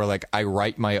 where like I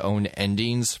write my own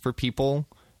endings for people,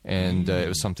 and it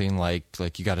was something like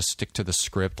you got to stick to the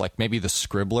script, like maybe the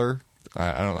Scribbler.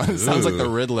 I don't know. It sounds like the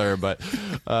Riddler, but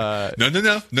No.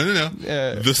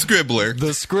 The Scribbler.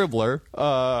 The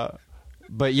Scribbler.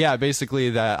 But yeah,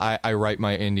 basically that I write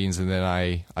my endings and then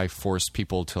I force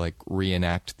people to like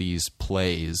reenact these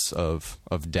plays of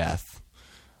death.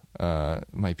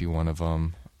 Might be one of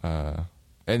them.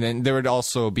 And then there would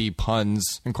also be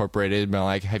puns incorporated.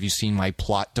 Like, have you seen my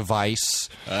plot device?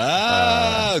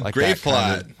 Like great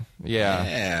plot.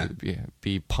 Yeah.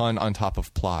 Be pun on top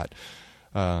of plot.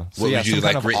 So what yeah, would you some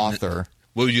like kind of written, author.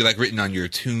 What would you like written on your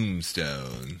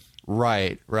tombstone?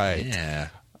 Right. Yeah.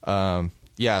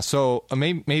 Yeah, so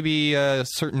maybe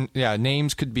certain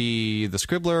names could be the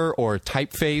Scribbler or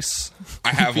Typeface. I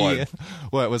have one.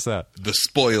 What was that? The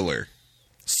Spoiler.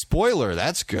 Spoiler,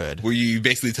 that's good. Where you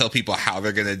basically tell people how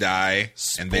they're going to die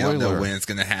and they don't know when it's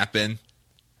going to happen.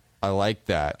 I like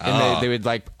that. And they would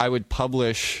I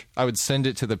would send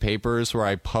it to the papers where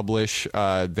I publish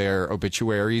their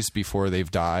obituaries before they've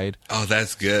died. Oh,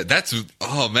 that's good.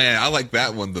 Oh man, I like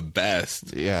that one the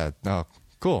best. Yeah, no.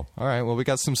 Cool. All right. Well, we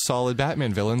got some solid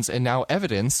Batman villains and now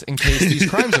evidence in case these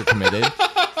crimes are committed.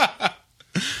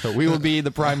 So we will be the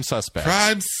prime suspects.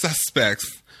 Prime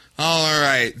suspects. All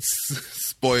right.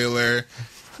 Spoiler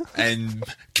and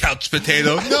Couch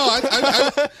Potato. No,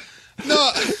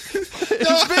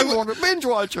 Binge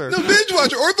Watcher. The Binge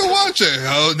Watcher or the Watcher.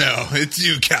 Oh no, it's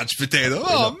you, Couch Potato.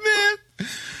 Oh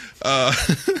man.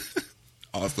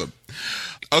 Awesome.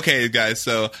 Okay, guys,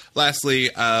 so lastly,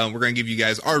 we're going to give you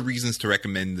guys our reasons to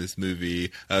recommend this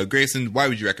movie. Grayson, why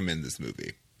would you recommend this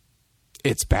movie?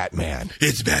 It's Batman.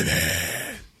 It's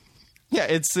Batman. Yeah,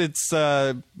 it's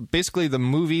basically the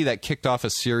movie that kicked off a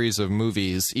series of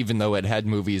movies, even though it had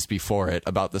movies before it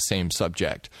about the same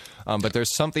subject. But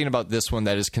there's something about this one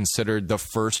that is considered the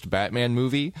first Batman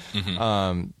movie.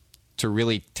 To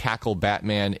really tackle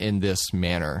Batman in this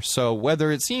manner. So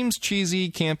whether it seems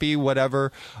cheesy, campy,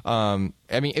 whatever, I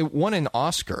mean, it won an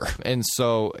Oscar. And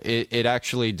so it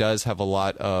actually does have a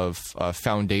lot of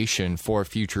foundation for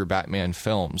future Batman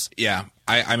films. Yeah.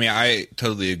 I mean, I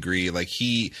totally agree. Like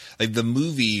the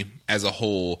movie as a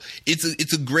whole,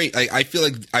 it's a great, I feel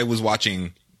like I was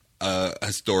watching a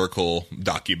historical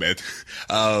document.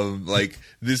 Like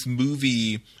this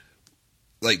movie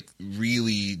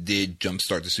really did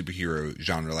jumpstart the superhero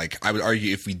genre. Like, I would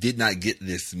argue if we did not get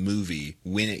this movie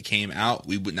when it came out,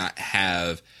 we would not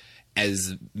have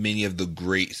as many of the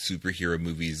great superhero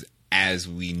movies as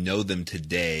we know them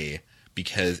today,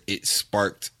 because it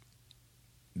sparked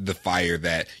the fire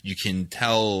that you can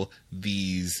tell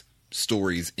these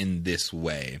stories in this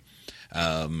way.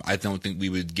 I don't think we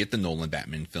would get the Nolan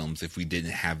Batman films if we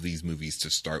didn't have these movies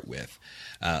to start with,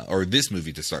 or this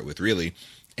movie to start with, really.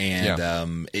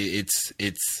 And it's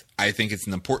I think it's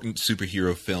an important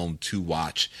superhero film to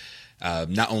watch,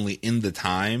 not only in the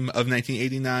time of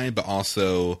 1989, but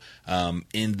also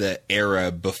in the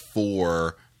era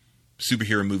before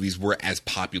superhero movies were as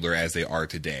popular as they are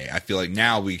today. I feel like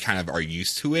now we kind of are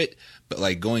used to it, but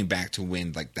like going back to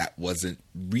when like that wasn't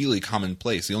really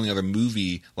commonplace. The only other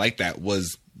movie like that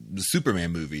was the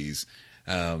Superman movies.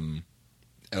 And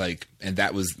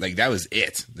that was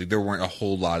it. Like, there weren't a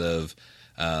whole lot of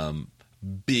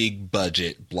big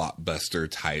budget blockbuster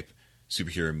type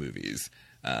superhero movies.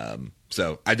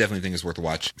 So I definitely think it's worth a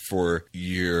watch for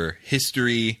your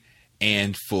history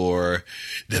and for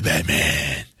the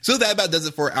Batman. So that about does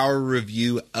it for our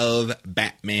review of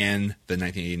Batman, the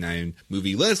 1989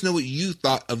 movie. Let us know what you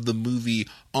thought of the movie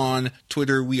on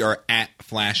Twitter. We are at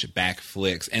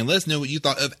FlashbackFlix. And let us know what you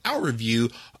thought of our review,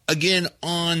 again,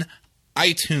 on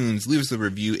iTunes. Leave us a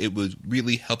review. It would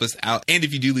really help us out. And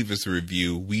if you do leave us a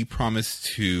review, we promise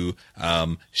to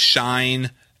shine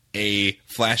a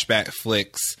Flashback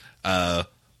Flicks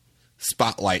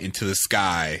spotlight into the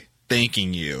sky,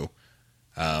 thanking you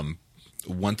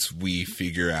once we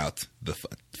figure out the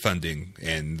funding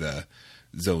and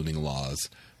zoning laws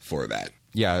for that.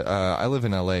 Yeah, I live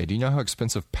in LA. Do you know how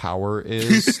expensive power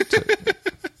is?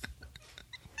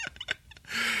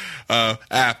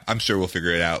 I'm sure we'll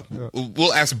figure it out. Yeah.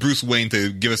 We'll ask Bruce Wayne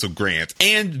to give us a grant.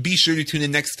 And be sure to tune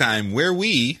in next time where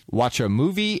we watch a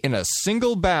movie in a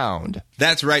single bound.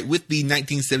 That's right, with the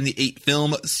 1978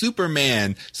 film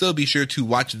Superman. So be sure to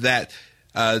watch that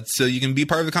so you can be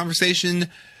part of the conversation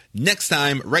next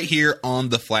time right here on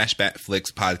the Flashback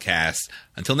Flicks podcast.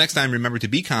 Until next time, remember to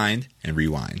be kind and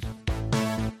rewind.